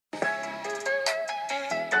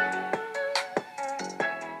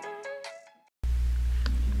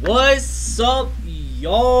What's up,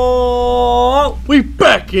 y'all? We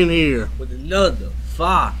back in here With another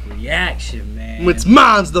Fox reaction, man. It's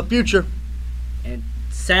Mine's the Future. And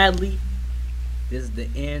sadly, this is the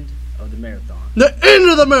end of the marathon. The end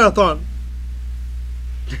of the marathon.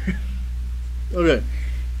 Okay.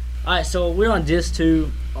 Alright, so we're on disc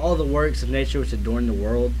 2, All the Works of Nature which Adorn the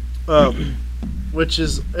World. Which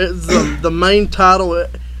is the main title.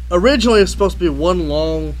 Originally, it's supposed to be one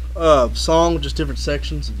long song, just different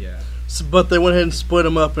sections. Yeah. So, but they went ahead and split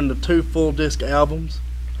them up into 2 full disc albums.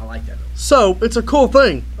 I like that though. So, it's a cool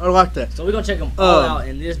thing. I like that. So we're going to check them all out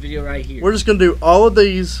in this video right here. We're just going to do all of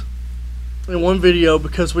these in one video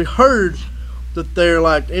because we heard that they're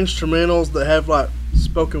like instrumentals that have like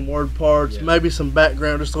spoken word parts, maybe some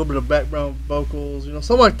background, just a little bit of background vocals, you know,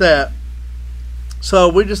 something like that. So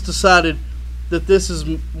we just decided that this is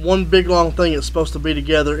one big long thing it's supposed to be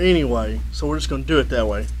together anyway, so we're just going to do it that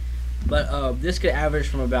way. But this could average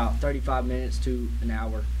from about 35 minutes to an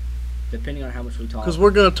hour, depending on how much we talk. Because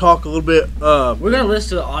we're going to talk a little bit. We're going to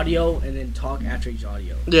listen to the audio and then talk after each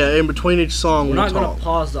audio. Yeah, in between each song we're not going to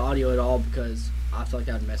pause the audio at all because I feel like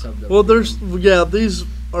that would mess up the Well, these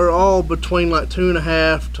are all between like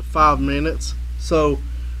 2.5 to 5 minutes. So,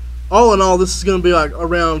 all in all, this is going to be like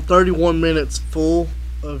around 31 minutes full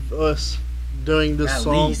of us doing this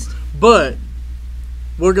song. Least. But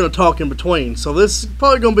we're going to talk in between. So, this is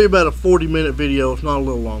probably going to be about a 40-minute video, if not a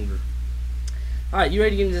little longer. Alright, you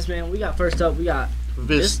ready to get into this, man? First up, we got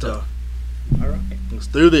Vista. Alright. Let's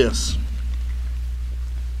do this.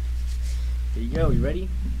 Here you go. You ready?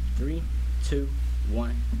 3, 2,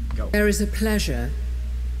 1, go. There is a pleasure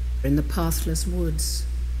in the pathless woods.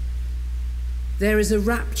 There is a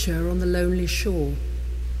rapture on the lonely shore.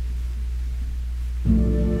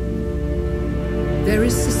 There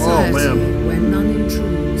is society where none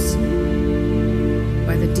intrudes,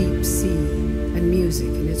 by the deep sea and music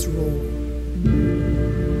in its roar.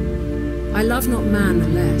 I love not man the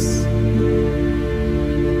less,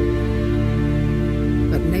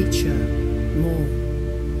 but nature more.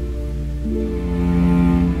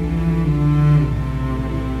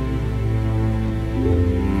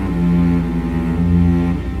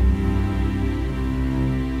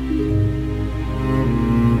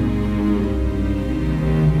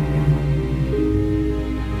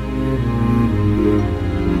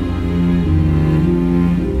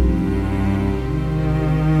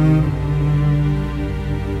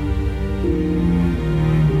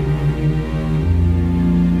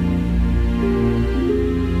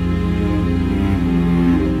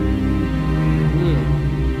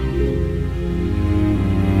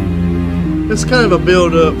 It's kind of a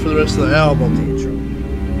build-up for the rest of the album.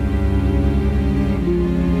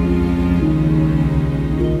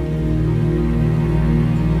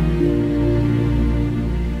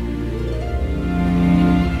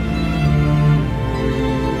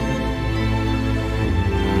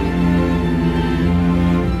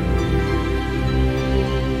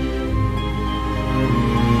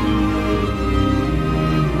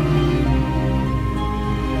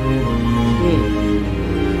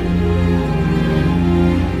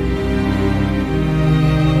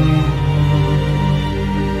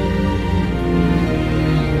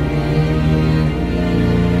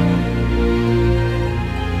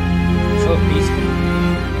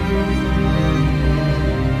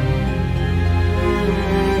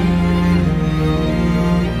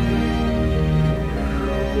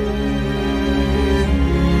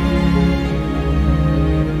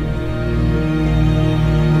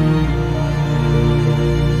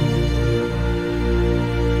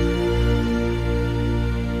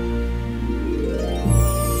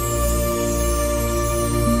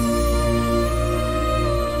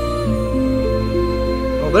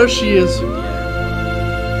 There she is.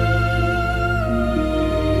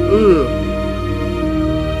 Ugh.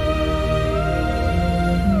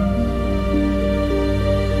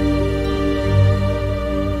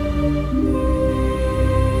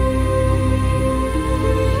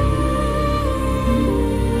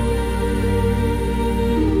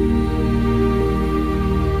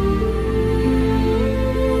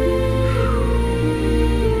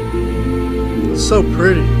 It's so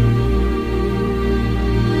pretty.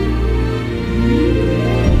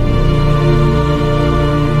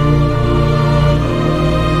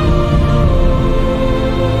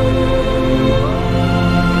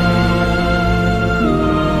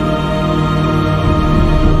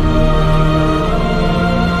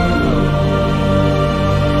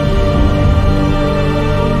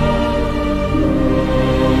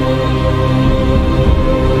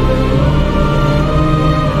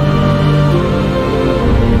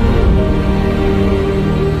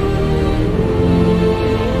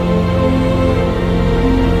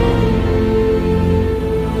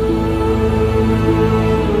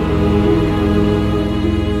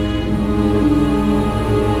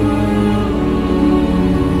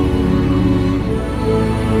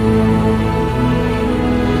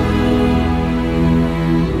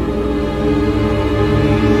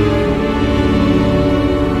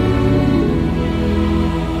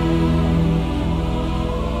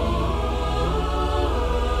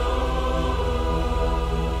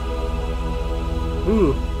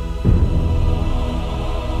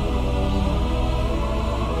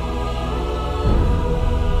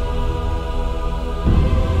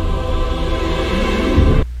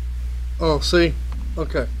 see?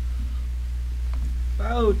 Okay.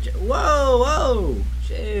 Oh, whoa,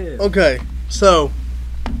 chill. Okay, so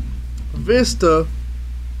Vista,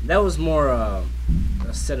 That was more a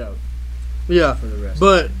setup yeah, for the rest.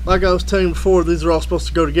 but like I was telling you before, these are all supposed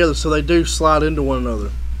to go together, so they do slide into one another.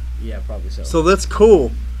 Yeah, probably so. So that's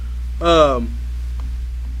cool.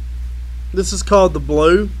 This is called the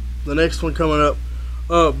Blue. The next one coming up.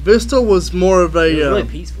 Vista was more of a it was really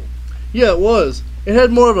peaceful. yeah, it was. It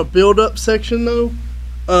had more of a build-up section though,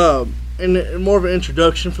 and more of an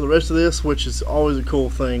introduction for the rest of this, which is always a cool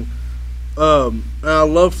thing. And I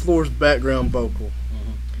love Floor's background vocal.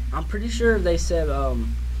 I'm pretty sure they said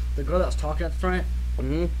the girl that was talking at the front.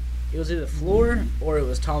 Mm-hmm. It was either Floor or it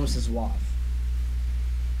was Thomas's wife.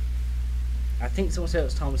 I think someone said it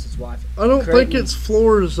was Thomas's wife. I don't Correct think me- it's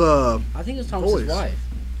Floor's. I think it was Thomas's voice. wife.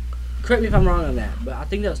 Correct me if I'm wrong on that, but I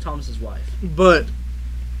think that was Thomas's wife. But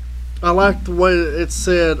I like the way that it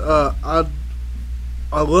said, I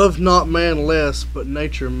love not man less, but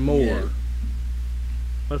nature more. Yeah.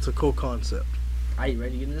 That's a cool concept. Are you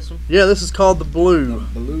ready to get into this one? Yeah, this is called the Blue.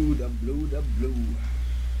 Blue.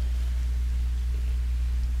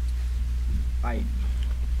 Alright,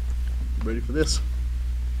 Ready for this?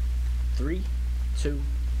 3, 2,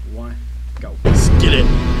 1, go. Let's get it.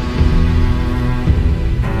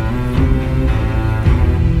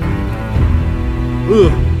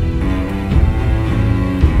 Ugh.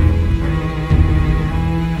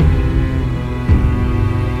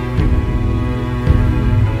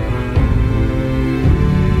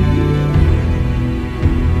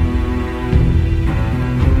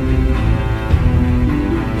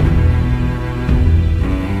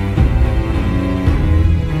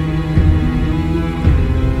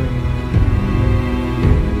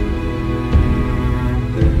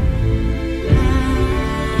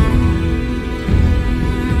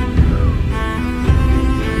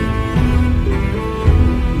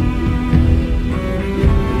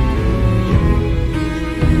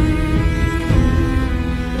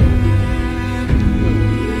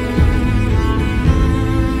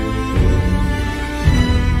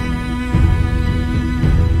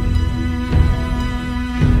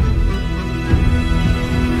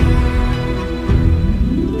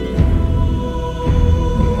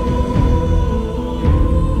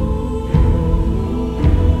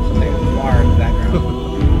 Sounds like a choir in the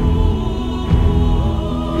background.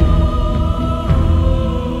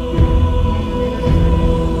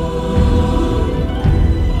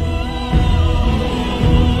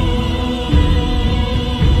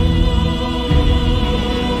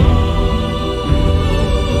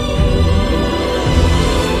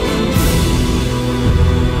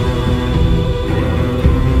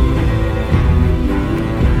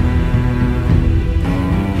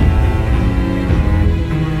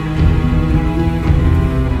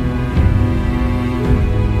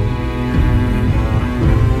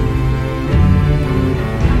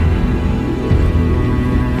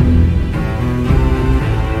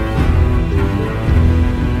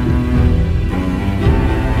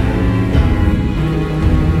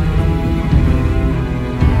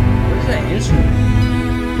 What is that instrument?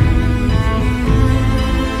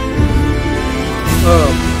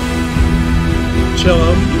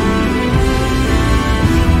 Cello.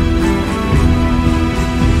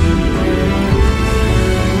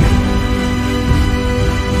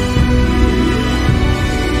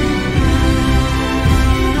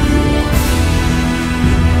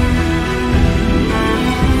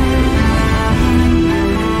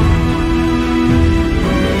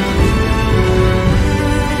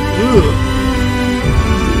 Ugh.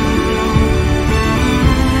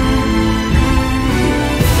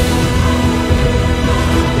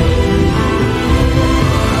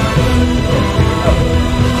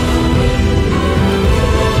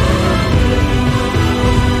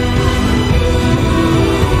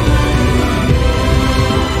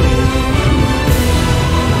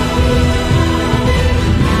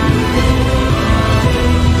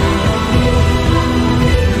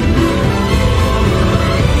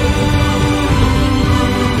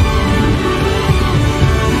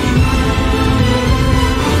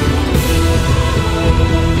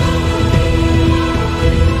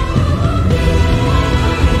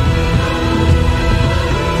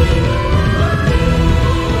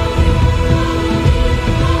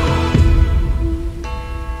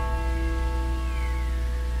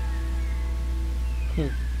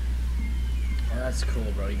 Oh, that's cool,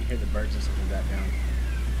 bro. You can hear the birds and stuff in the background.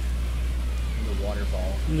 And the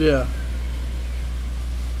waterfall. Yeah.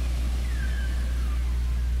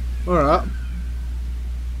 All right.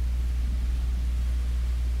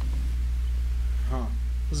 Huh.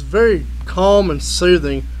 It's very calm and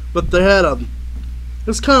soothing, but they had a.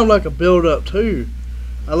 It's kind of like a build up too.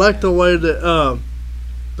 I like the way that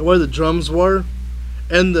the drums were,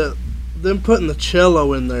 and them putting the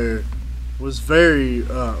cello in there was very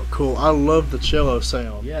cool. I love the cello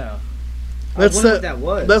sound. Yeah. That's I wonder what that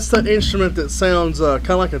was. That's that instrument that sounds kind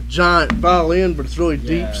of like a giant violin, but it's really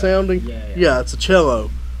deep sounding. Yeah, it's a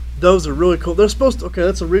cello. Those are really cool. They're supposed to. Okay,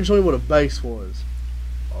 that's originally what a bass was.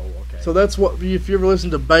 Oh, okay. So that's what, if you ever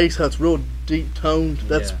listen to bass, how it's real deep toned.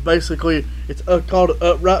 That's basically, it's called an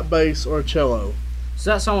upright bass or a cello.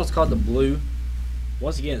 So that song was called The Blue.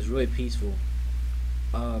 Once again, it's really peaceful.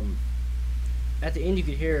 At the end, you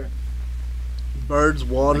could hear Birds,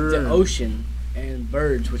 water, like the ocean and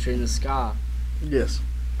birds, which are in the sky. Yes.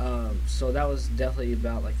 So that was definitely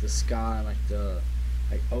about like the sky and like the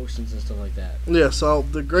oceans and stuff like that. Yeah. So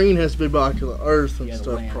the green has to be about like the earth and Yeah, the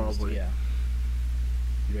stuff, land, probably. Yeah.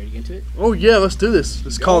 You ready to get into it? Oh yeah, let's do this.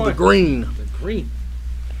 It's called the green. The green.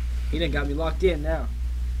 He done got me locked in now.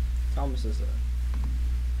 Thomas is a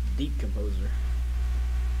deep composer.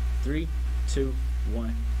 3, 2,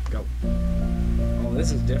 1, go. Oh,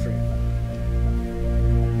 this is different.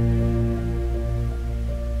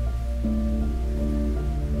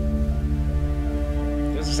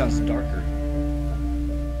 This sounds darker.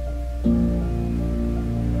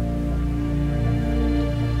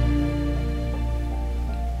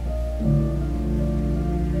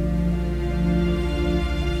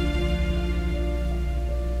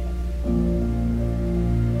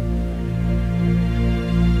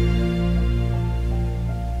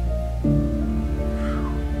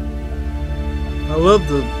 I love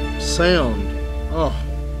the sound. Oh.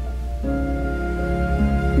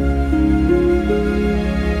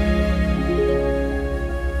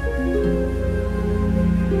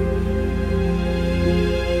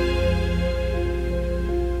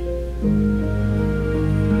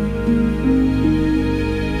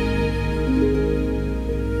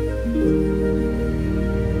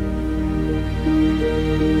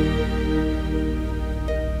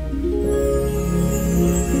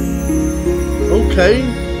 Okay.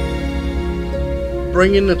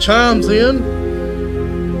 Bringing the chimes in.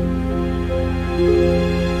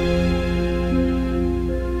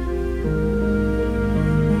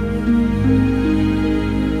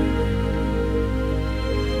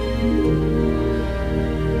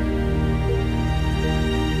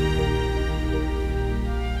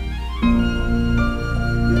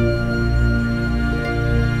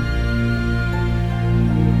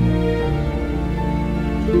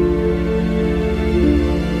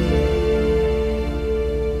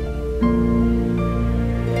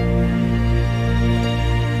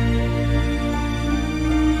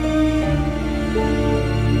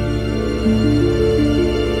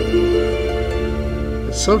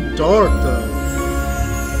 It's so dark though.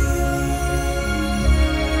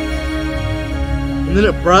 And then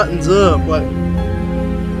it brightens up like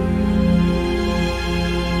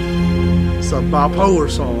it's a bipolar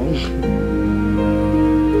song.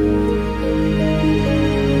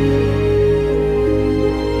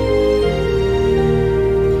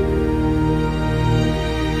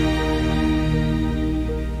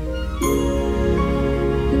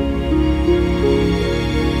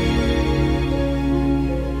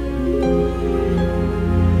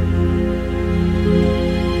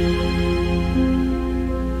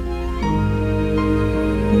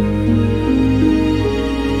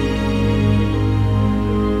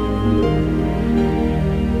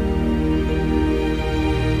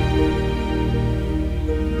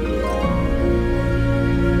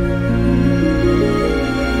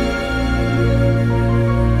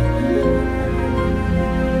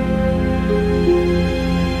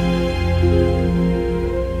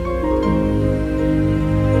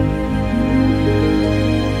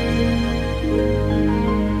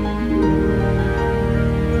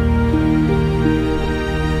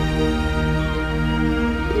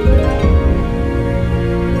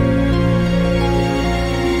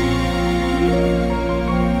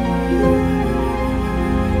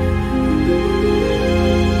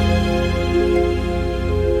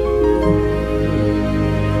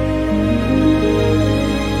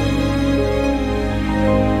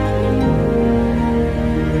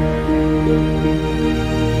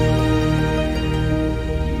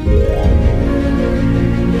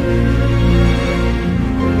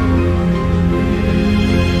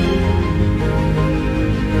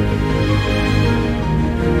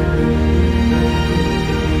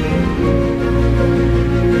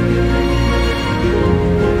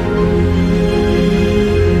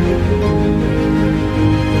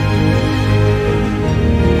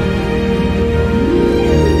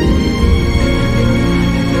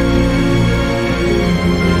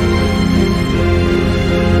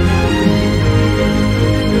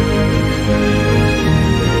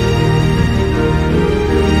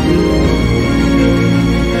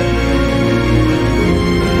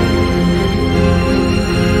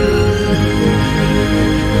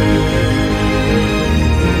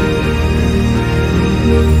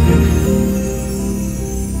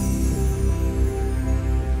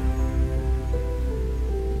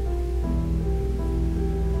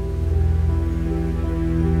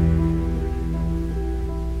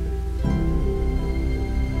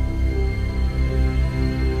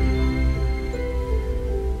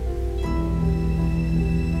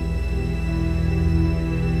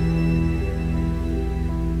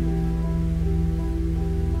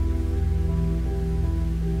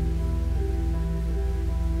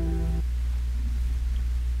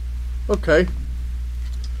 Okay.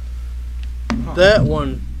 That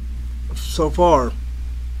one, so far,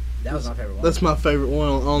 That was my favorite one. that's my favorite one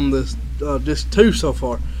on this disc 2 so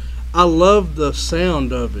far. I love the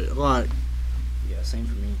sound of it. Like, Yeah, same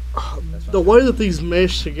for me. That's my the way that these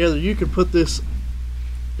mesh together, you could put this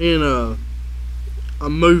in a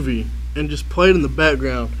movie and just play it in the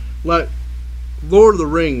background, like Lord of the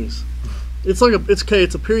Rings. It's like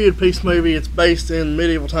it's a period piece movie. It's based in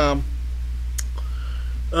medieval time.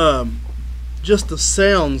 Just the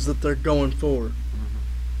sounds that they're going for,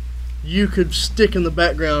 you could stick in the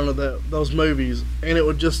background of those movies, and it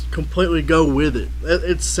would just completely go with it.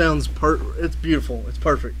 It sounds it's beautiful. It's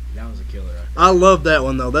perfect. That was a killer. I love that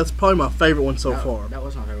one though. That's probably my favorite one so far. That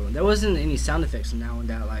was my favorite one. There wasn't any sound effects in that one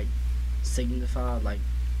that like signified like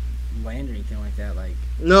land or anything like that. Like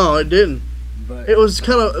No, it didn't. But It was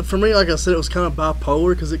kind of, for me, like I said, it was kind of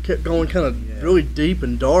bipolar because it kept going kind of really deep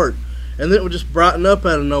and dark, and then it would just brighten up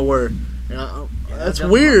out of nowhere. And that's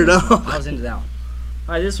weird. I was into that one.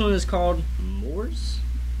 All right, this one is called Moors.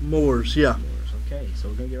 Moors, yeah. Moors. Okay, so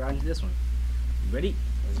we're gonna get right into this one. You ready?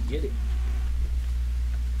 Let's get it.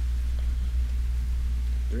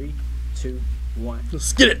 3, 2, 1.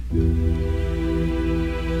 Let's get it.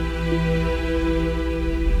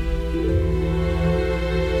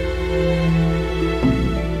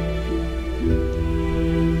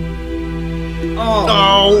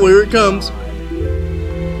 Oh, here it comes.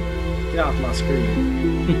 Get off my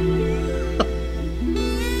screen.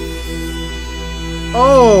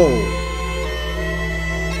 Oh.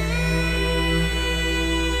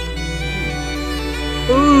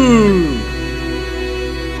 Ooh.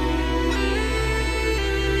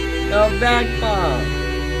 The bagpipe.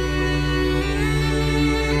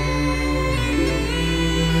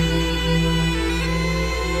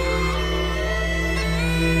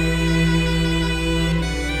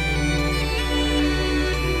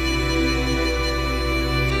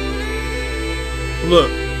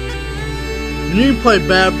 Look, when you play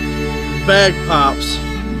bagpipes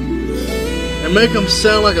and make them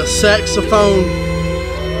sound like a saxophone,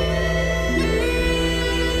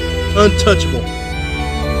 untouchable.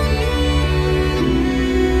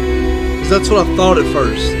 'Cause that's what I thought at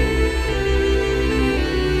first,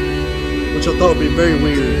 which I thought would be very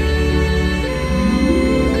weird.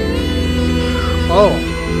 Oh.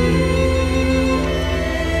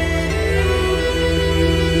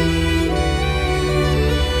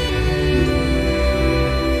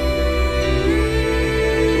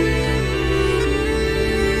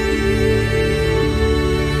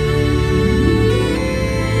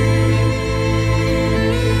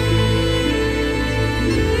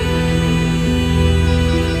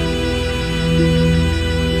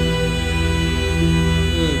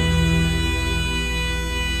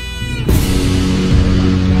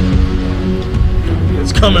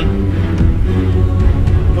 Coming.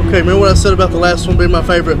 Okay, remember what I said about the last one being my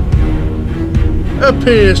favorite? That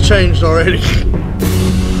opinion has changed already.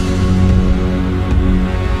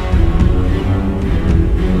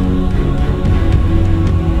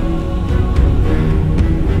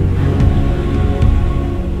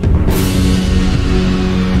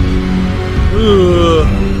 Ugh.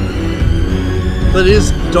 That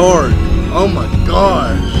is dark. Oh my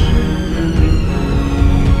gosh.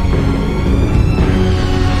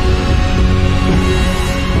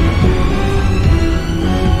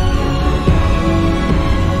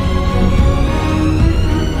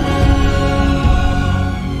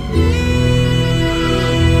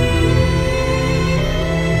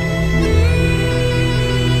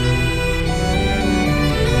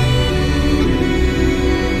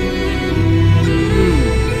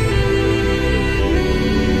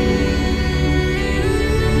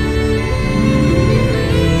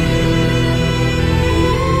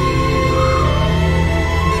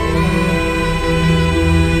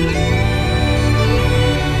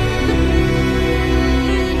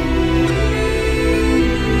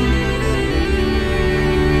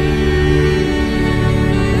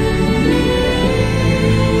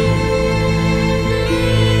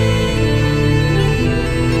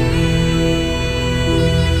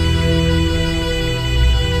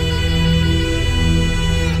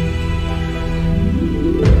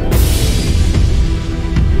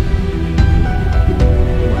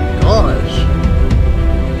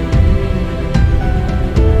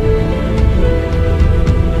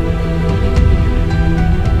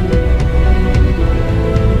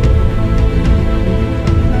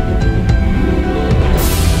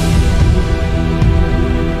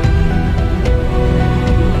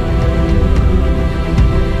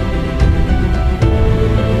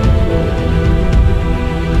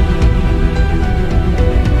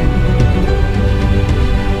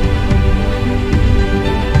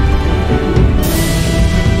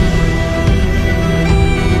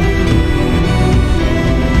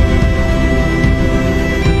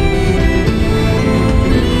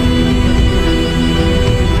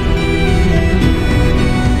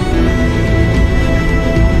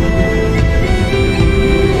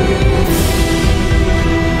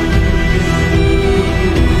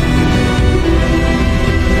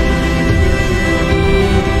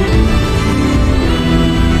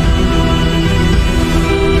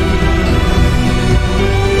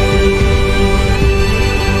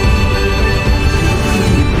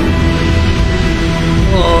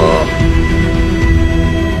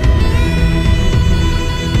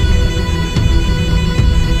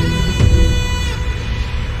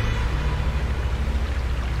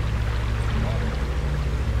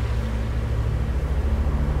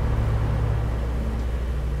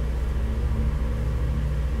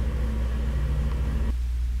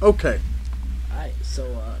 Okay. Alright,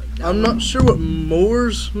 so I'm not sure what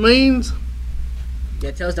Moors means,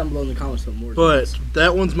 yeah, tell us down below in the comments what more. but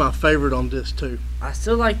that one's my favorite on disc 2. I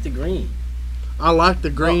still like the green. I like the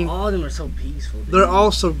green. All of them are so peaceful. Dude. They're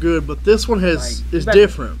all so good, but this one is Like,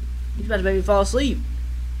 different. He's about to make me fall asleep.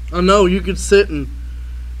 I know you could sit and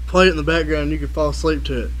play it in the background and you could fall asleep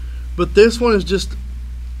to it. But this one is just,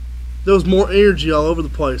 there was more energy all over the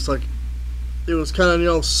place. Like, it was kind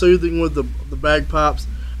of, soothing with the bagpipes.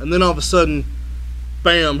 And then all of a sudden,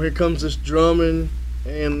 bam, here comes this drumming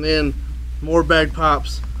and then more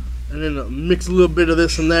bagpipes. And then mix a little bit of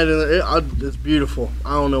this and that in there. It's beautiful.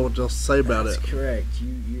 I don't know what else to say about it. That's correct.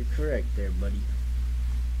 You're correct there, buddy.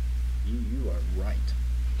 You are right.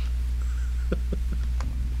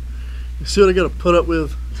 You see what I got to put up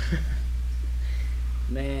with?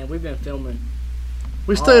 Man, we've been filming.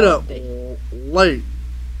 We stayed all up day. late.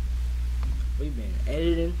 We've been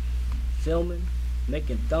editing, filming,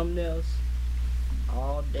 making thumbnails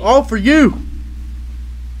all day. All for you.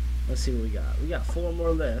 Let's see what we got. We got 4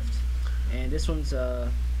 more left. And this one's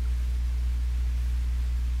Aurora?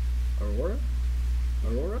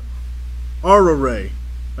 Aurora.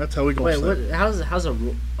 That's how we gonna Wait, say what? it. How's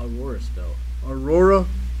Aurora spelled? Aurora?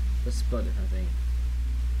 Let's spell a different thing.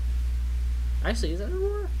 Actually, is that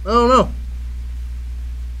Aurora? I don't know.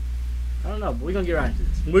 I don't know, but we're gonna get right into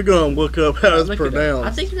this. We're gonna look up how it's Look it up. pronounced.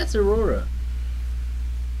 I think that's Aurora.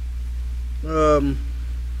 We're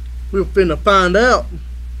finna find out.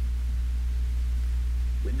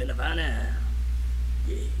 We're gonna find out.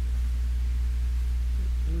 Yeah.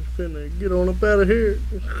 We're finna get on up out of here.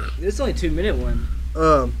 This is only a 2-minute one.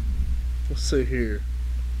 Let's see here.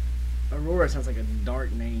 Aurora sounds like a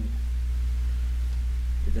dark name.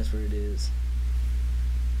 If that's what it is.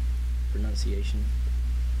 Pronunciation.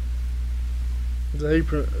 Is that how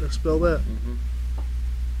you spell that? Mm-hmm.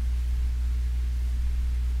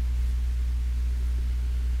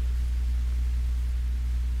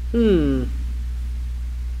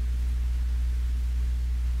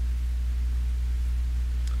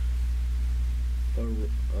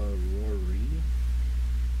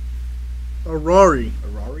 Aurori.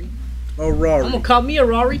 Arari? Aurori. I'm gonna call me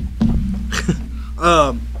Arari.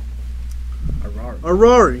 Arari.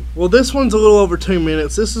 Aurori. Well, this one's a little over 2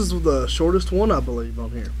 minutes. This is the shortest one, I believe,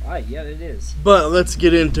 on here. Alright, yeah, it is. But let's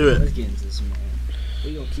get into it. Let's get into this, man.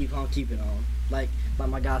 We gonna keep on keeping on. Like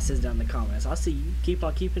my guy says down in the comments. I see you. Keep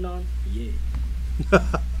on keeping on. Yeah.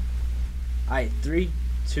 Alright, 3,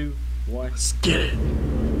 2, 1. Let's get it. I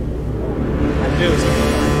knew it was gonna be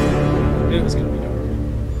dark. I knew it was gonna be dark.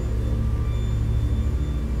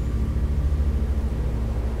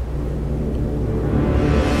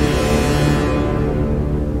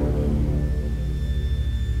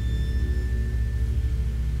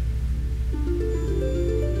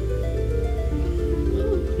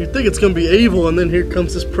 You think it's gonna be evil, and then here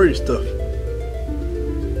comes this pretty stuff.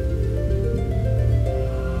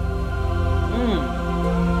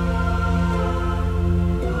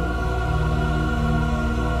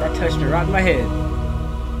 That touched me right in my head.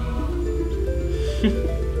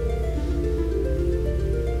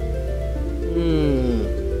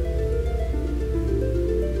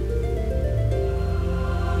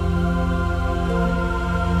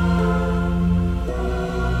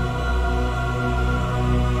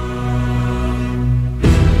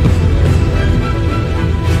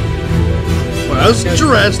 Wow, that's a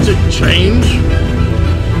drastic change.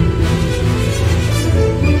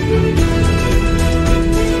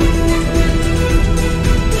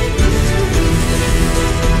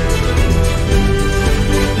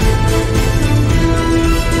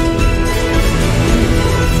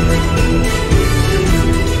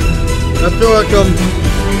 I feel like I'm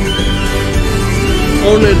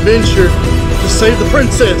on an adventure to save the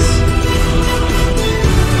princess.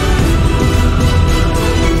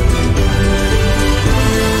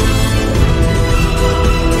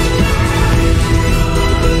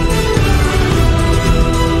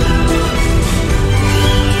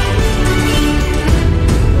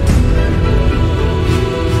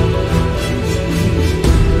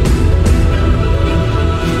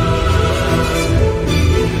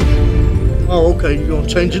 Oh, okay, you're gonna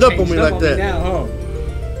change it up on me like that. Now, huh?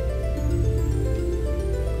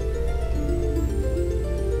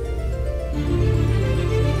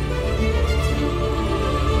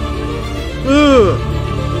 Ugh.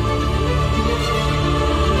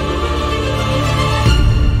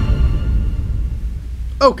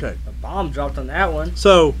 Okay, A bomb dropped on that one.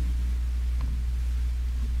 so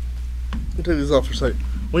I'll take these off for a second.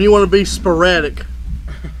 When you want to be sporadic,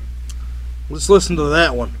 let's listen to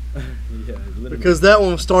that one. Yeah, literally. Because that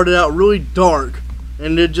one started out really dark,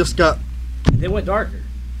 and it just got, It went darker.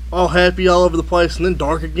 all happy all over the place, and then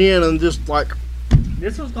dark again, and just like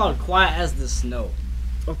This one's called Quiet as the Snow.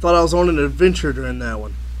 I thought I was on an adventure during that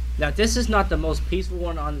one. Now, this is not the most peaceful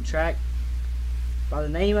one on the track. By the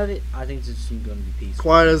name of it, I think it's just going to be peaceful.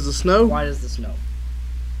 Quiet as the Snow? Quiet as the Snow.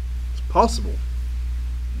 It's possible.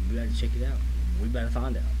 We better check it out. We better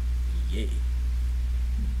find out. Yeah.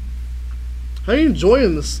 How are you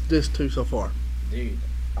enjoying this disc 2 so far? Dude,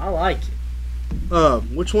 I like it.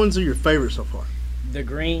 Which ones are your favorite so far? The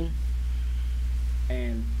green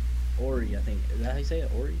and Ori, I think. Is that how you say it?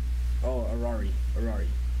 Ori? Oh, Arari.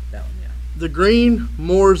 That one, yeah. The green,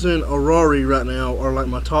 Moors, and Arari right now are like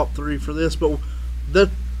my top 3 for this, but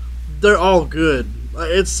they're all good.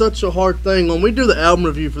 It's such a hard thing. When we do the album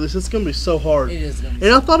review for this, it's going to be so hard. It is going to be.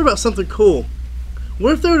 And I thought about something cool.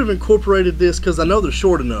 What if they would have incorporated this, because I know they're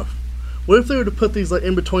short enough. What if they would have put these like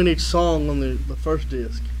in between each song on the first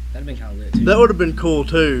disc? That'd been kind of lit, too. That would have been cool,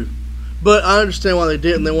 too. But I understand why they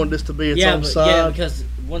didn't. They wanted this to be its own side. Yeah, because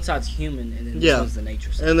one side's human and then this one's the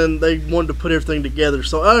nature side. And then they wanted to put everything together.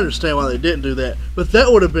 So I understand why they didn't do that. But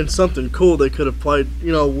that would have been something cool they could have played,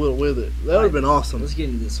 with it. That would have been awesome. Let's get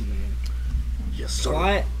into this one, man. Yes, sir.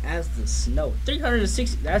 Quiet as the Snow.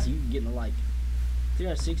 360. That's you getting a like.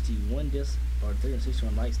 361 disc or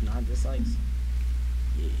 361 likes, 9 dislikes.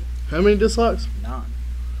 Yeah. How many dislikes? 9.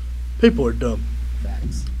 People are dumb.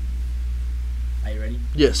 Facts. Are you ready?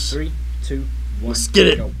 Yes. 3, 2, 1. Let's get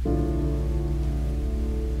it. Go.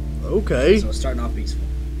 Okay. So it's starting off peaceful.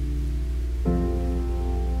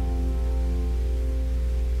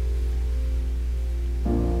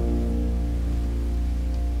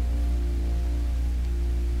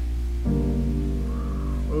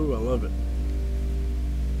 Oh, I love it.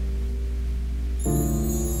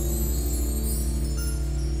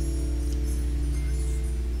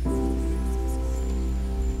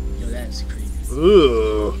 Yo, that's creepy.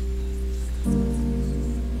 Ugh.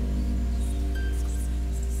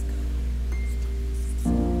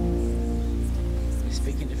 You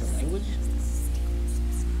speaking a different language?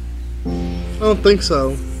 I don't think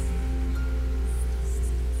so.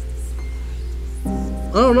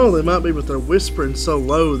 I don't know, they might be, but they're whispering so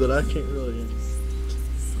low that I can't really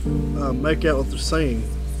make out what they're saying.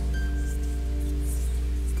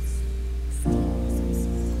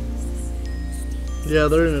 Yeah,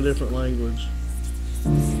 they're in a different language.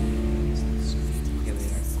 Yeah,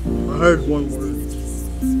 they I heard one word.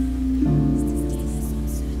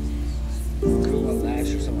 are. Cool, a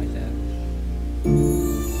lash or something like that.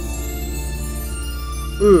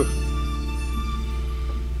 Ugh.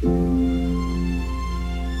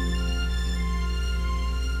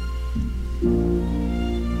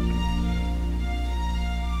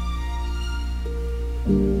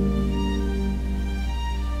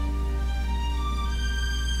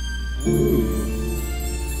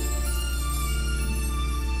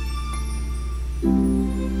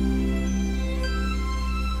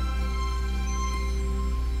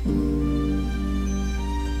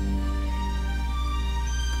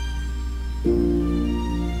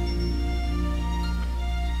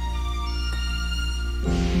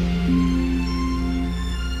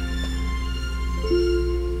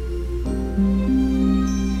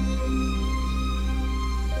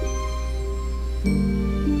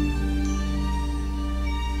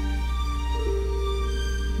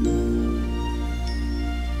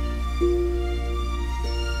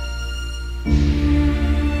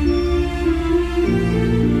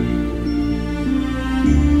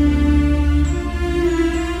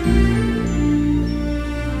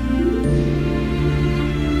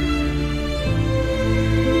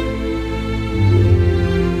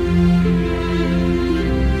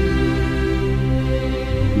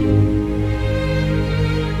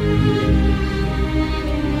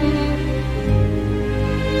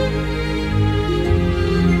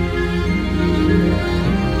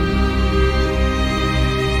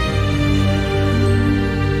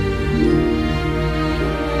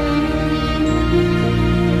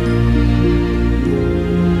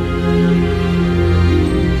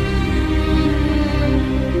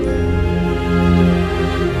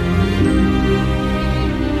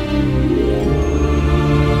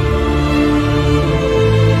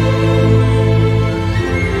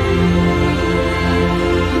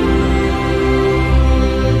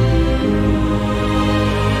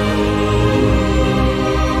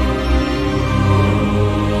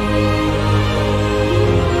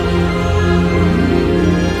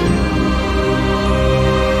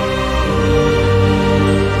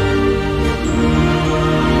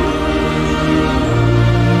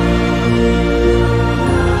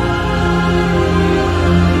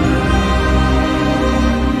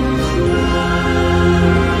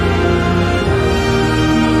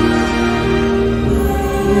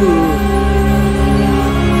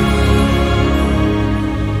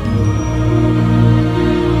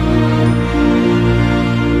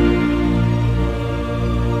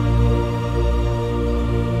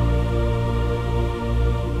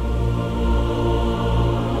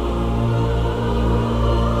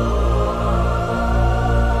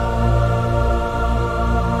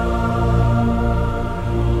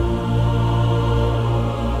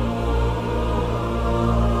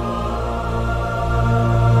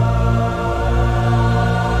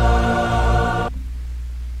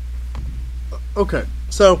 Okay,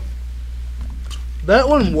 so that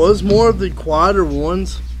one was more of the quieter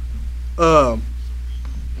ones. Jail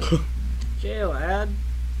ad.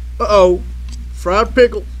 Uh-oh. Fried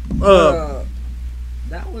pickle. That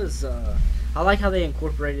was I like how they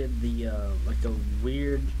incorporated the like the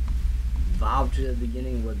weird vibe to the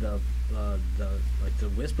beginning with the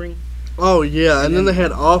whispering. Oh yeah, and then they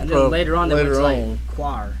had opera. And then later on they went to on. like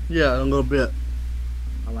choir. Yeah, a little bit.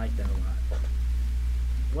 I like that a lot.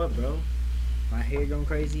 What, bro? My hair going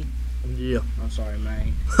crazy? Yeah. I'm sorry,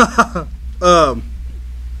 man.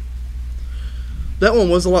 That one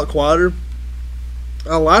was a lot quieter.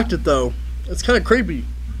 I liked it though. It's kind of creepy,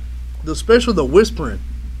 especially the whispering.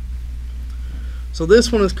 So this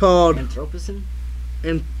one is called Anthropocene.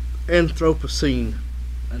 Anthropocene,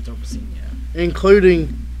 Anthropocene, yeah.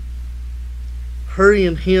 including Hurry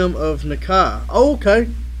and Hymn of Nakai. Oh, okay.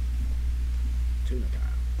 To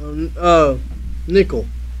Nakai. Nickel.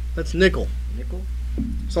 That's nickel. Nickel?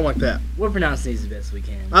 Something like that. We'll pronounce these the best we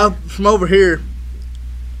can. From over here.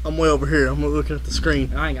 I'm way over here. I'm looking at the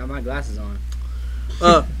screen. I ain't got my glasses on.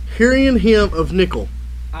 Hurry and Hymn of Nickel.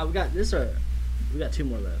 We got this. We got two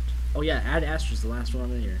more left. Oh yeah, Ad Astra's the last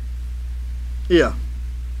one in here. Yeah.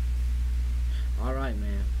 All right,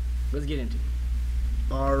 man. Let's get into it.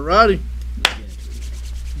 Alrighty. Let's get into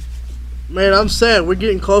it. Man, I'm sad. We're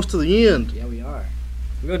getting close to the end. Yeah, we are.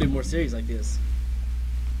 We're gonna do more series like this.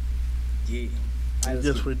 Yeah. All right,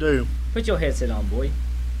 Yes, we do. Put your headset on, boy.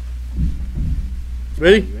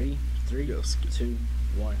 Ready? You ready? 3, Yes. 2,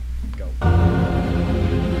 1, go.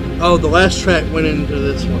 Oh, the last track went into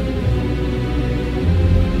this one.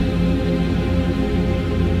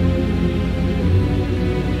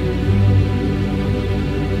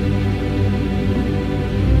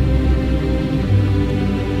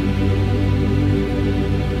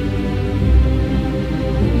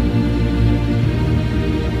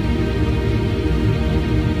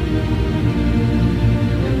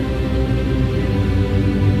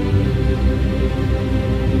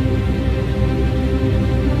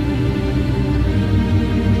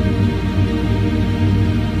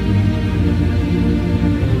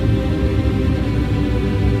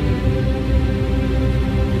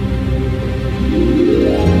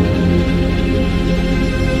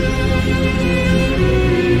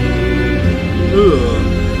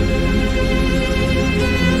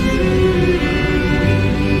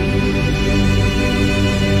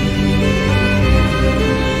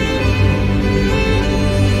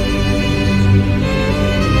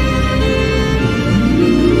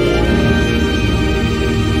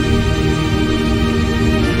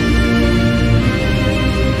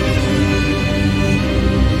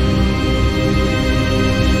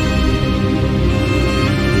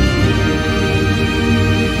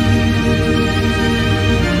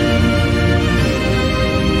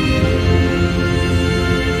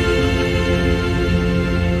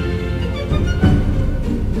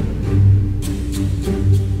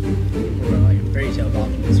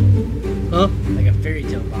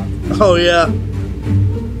 Oh, yeah.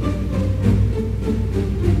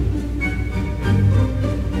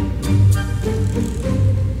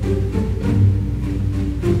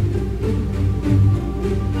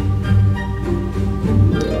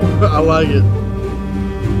 I like it.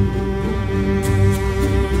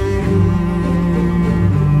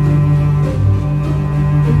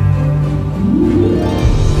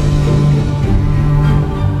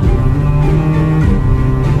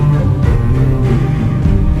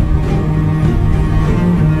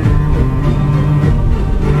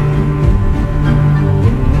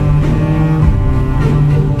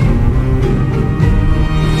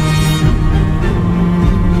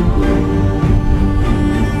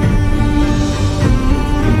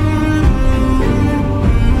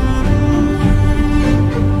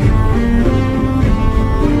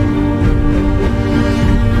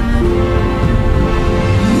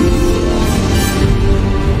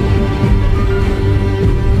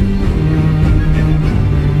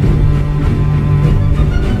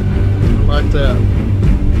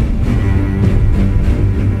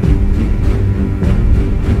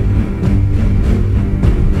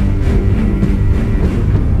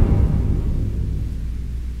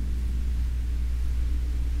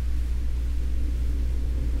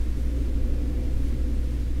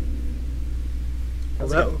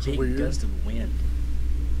 That was big weird. Gust of wind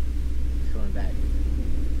coming back.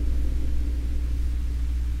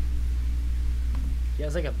 Yeah, it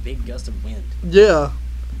was like a big gust of wind. Yeah,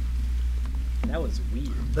 That was weird.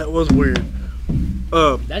 that was weird.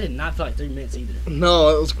 That did not feel like 3 minutes either. No,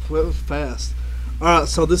 it was fast. All right,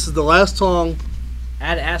 so this is the last song.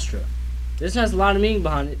 Ad Astra. This has a lot of meaning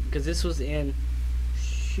behind it because this was in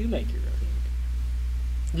Shoemaker, I think.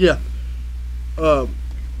 Yeah. It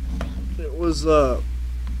was the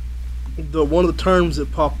one of the terms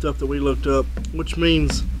that popped up that we looked up, which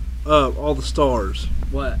means all the stars.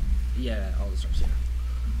 What? Yeah, all the stars. Yeah.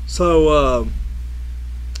 So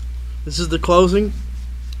this is the closing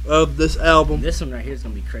of this album. This one right here is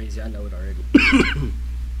gonna be crazy. I know it already.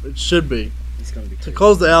 It should be. It's gonna be crazy. To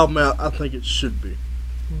close the album out, I think it should be.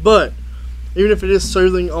 But even if it is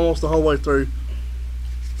soothing almost the whole way through,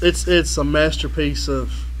 it's a masterpiece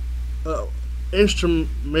of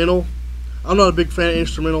instrumental. I'm not a big fan of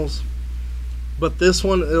instrumentals, but this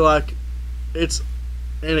one, it's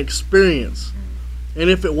an experience. And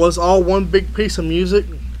if it was all one big piece of music,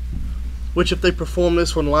 which if they perform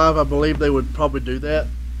this one live, I believe they would probably do that,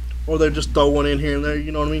 or they'd just throw one in here and there,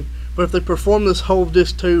 you know what I mean? But if they perform this whole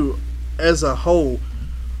disc too as a whole,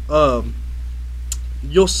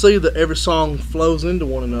 you'll see that every song flows into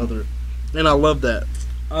one another, and I love that.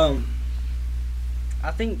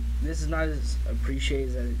 I think this is not as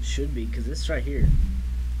appreciated as it should be, because this right here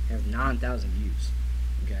has 9,000 views.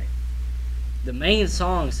 Okay, the main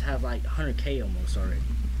songs have like 100K almost already.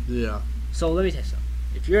 Yeah. So let me tell you something.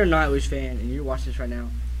 If you're a Nightwish fan and you're watching this right now,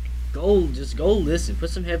 go listen. Put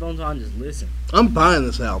some headphones on, just listen. I'm buying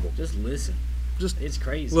this album. Just listen. It's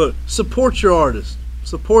crazy. Look, support your artist.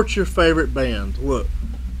 Support your favorite band. Look,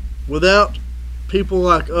 without people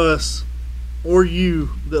like us or you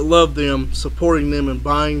that love them, supporting them and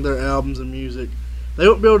buying their albums and music, they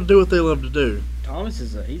won't be able to do what they love to do. Thomas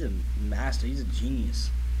he's a master. He's a genius.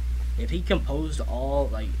 If he composed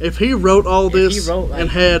if he wrote all this and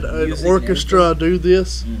had an orchestra do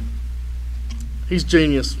this, he's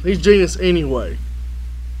genius. He's genius anyway.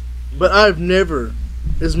 But I've never,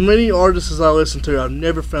 as many artists as I listen to, I've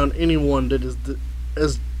never found anyone that is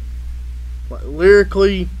as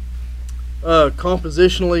lyrically,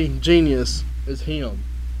 compositionally genius as him.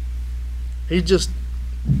 He just,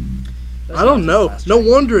 I don't know. No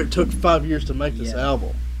wonder it took 5 years to make this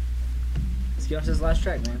album. Let's get on to this last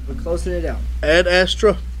track, man. We're closing it out. Ad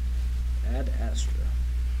Astra. Ad Astra.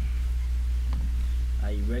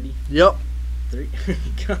 Are you ready? Yep. 3,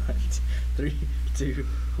 2,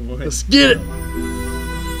 1. Let's get it.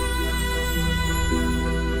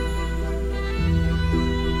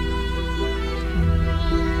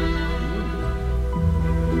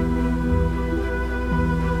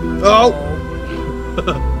 Oh.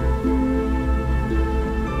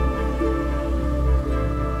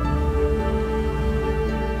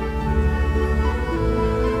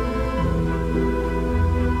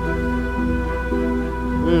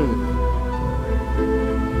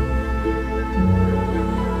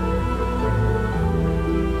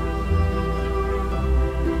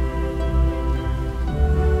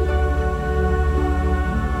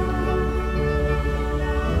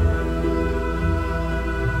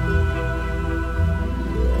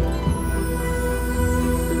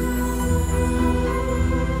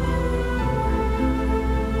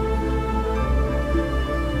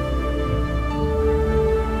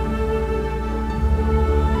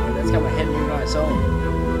 Got my head moving on its own.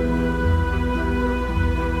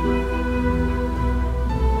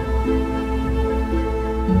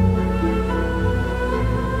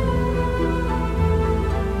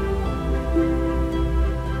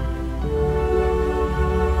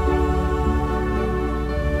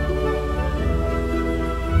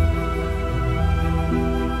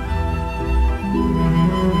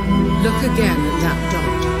 Look again at that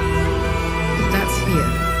dot. That's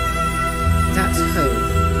here. That's home.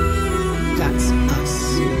 That's us.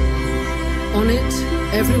 On it,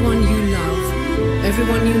 everyone you love,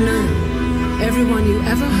 everyone you know, everyone you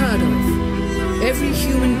ever heard of, every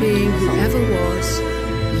human being who ever was,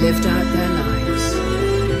 lived out their lives.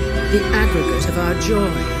 The aggregate of our joy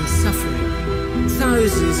and suffering,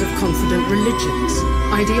 thousands of confident religions,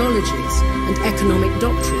 ideologies, and economic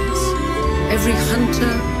doctrines, every hunter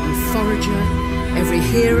and forager, every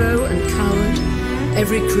hero and coward,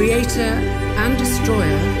 every creator and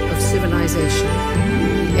destroyer of civilization,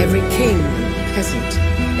 every king and peasant,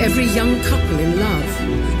 every young couple in love,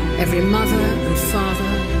 every mother and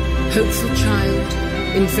father, hopeful child,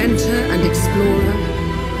 inventor and explorer,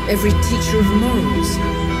 every teacher of morals,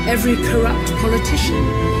 every corrupt politician,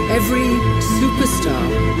 every superstar,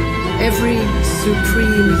 every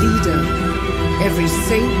supreme leader, every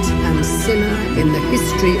saint and sinner in the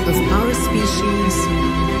history of our species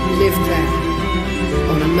lived there,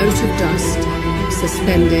 on a mote of dust,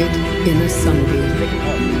 suspended in a sunbeam.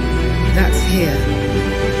 That's here.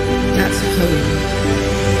 That's home.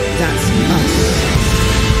 That's us.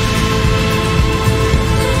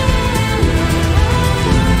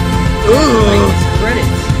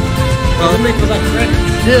 Credits. I'll make without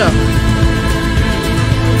credits. Yeah.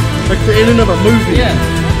 Like the ending of a movie. Yeah.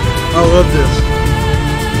 I love this.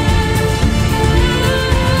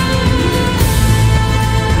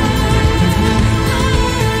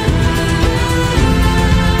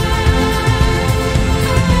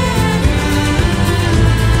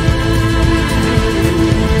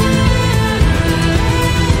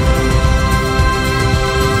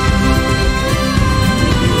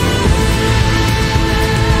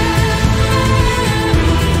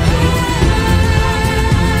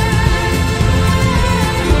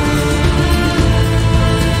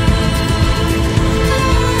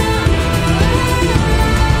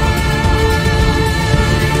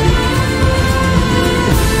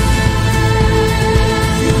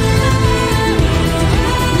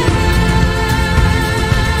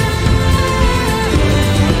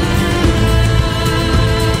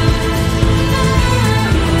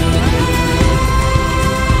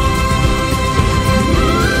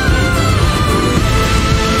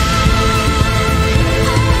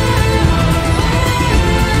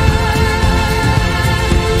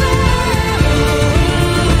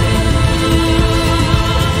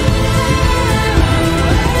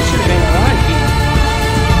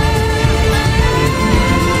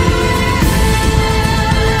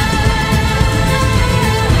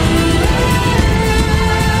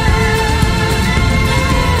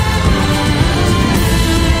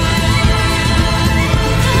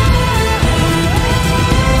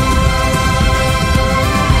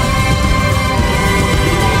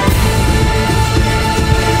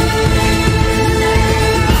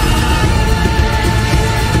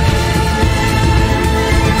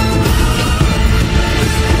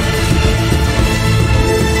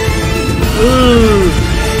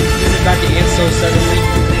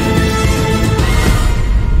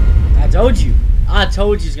 I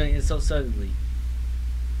told you it's gonna end so suddenly.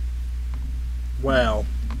 Wow.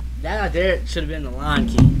 That right there should have been the Lion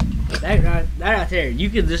King. That right there, you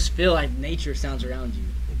could just feel like nature sounds around you.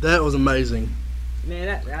 That was amazing.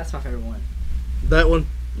 Man, that's my favorite one. That one?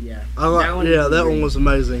 Yeah. That one was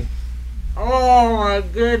amazing. Oh my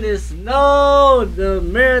goodness, no! The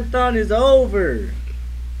marathon is over.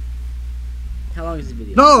 How long is the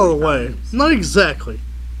video? Not all the way. Not exactly.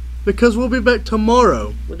 Because we'll be back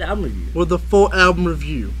tomorrow with the album review. With the full album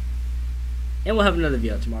review. And we'll have another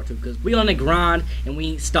video tomorrow too, because we on the grind and we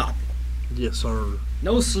ain't stopping. Yes, sir.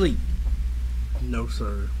 No sleep. No,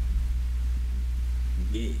 sir.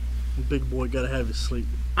 Yeah. Big boy gotta have his sleep.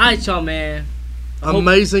 Alright, y'all, man.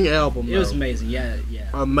 Amazing album, It was amazing, yeah.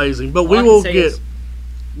 Amazing. But we will get...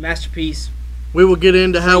 Masterpiece. We will get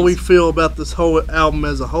into how we feel about this whole album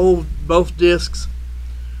as a whole, both discs.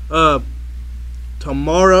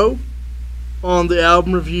 Tomorrow on the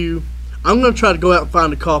album review, I'm going to try to go out and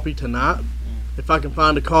find a copy tonight, if I can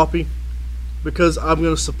find a copy, because I'm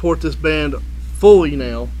going to support this band fully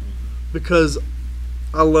now, because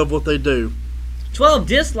I love what they do. 12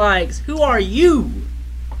 dislikes? Who are you?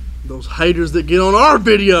 Those haters that get on our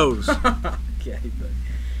videos. Okay, but...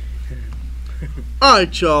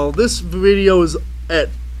 Alright, y'all, this video is at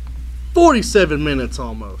 47 minutes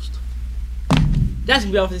almost. That's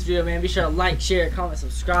gonna be all for this video, man. Be sure to like, share, comment,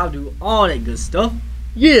 subscribe, do all that good stuff.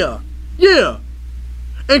 Yeah.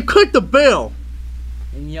 And click the bell.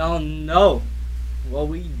 And y'all know what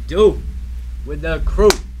we do with the crew.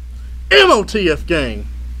 MOTF gang.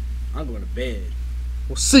 I'm going to bed.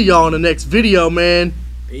 We'll see y'all in the next video, man.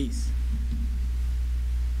 Peace.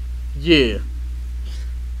 Yeah.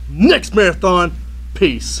 Next marathon.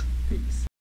 Peace.